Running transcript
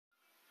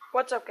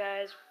What's up,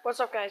 guys?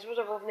 What's up,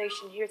 Wolf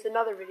Nation? Here's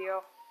another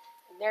video.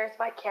 And there's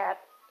my cat.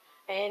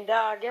 And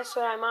guess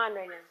what I'm on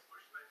right now?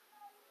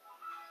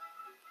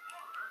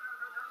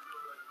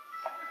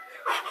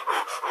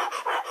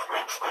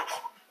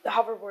 The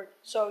hoverboard.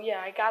 So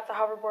yeah, I got the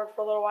hoverboard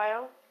for a little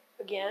while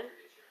again.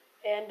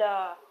 And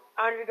I'm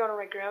going to be going to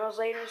my grandma's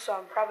later, so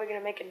I'm probably going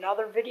to make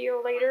another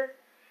video later.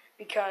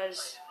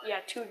 Because, yeah,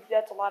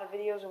 that's a lot of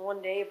videos in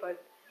one day,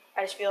 but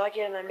I just feel like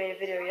it, and I made a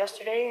video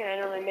yesterday, and I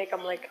normally make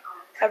them like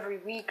every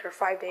week or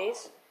 5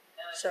 days.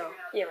 So,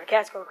 yeah, my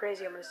cat's going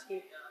crazy. I'm going to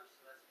see.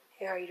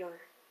 Hey, how you doing?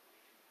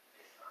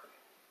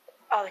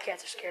 All the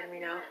cats are scared of me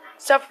now.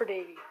 Except for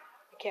Davey.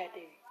 The cat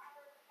Davey.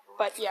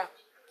 But, yeah.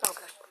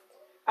 Okay.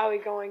 I'll be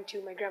going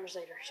to my grandma's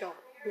later. So,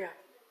 yeah.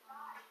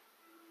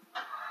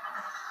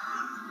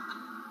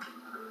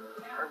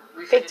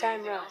 Big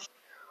time rush.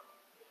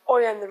 Oh,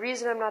 yeah, and the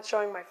reason I'm not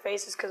showing my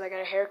face is because I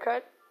got a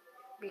haircut.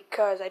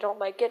 Because I don't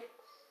like it.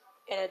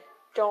 And I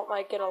don't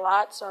like it a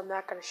lot, so I'm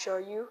not going to show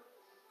you.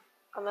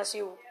 Unless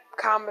you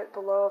comment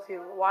below if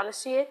you want to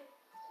see it.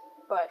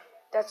 But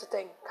that's the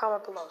thing.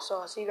 Comment below. So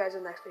I'll see you guys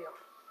in the next video.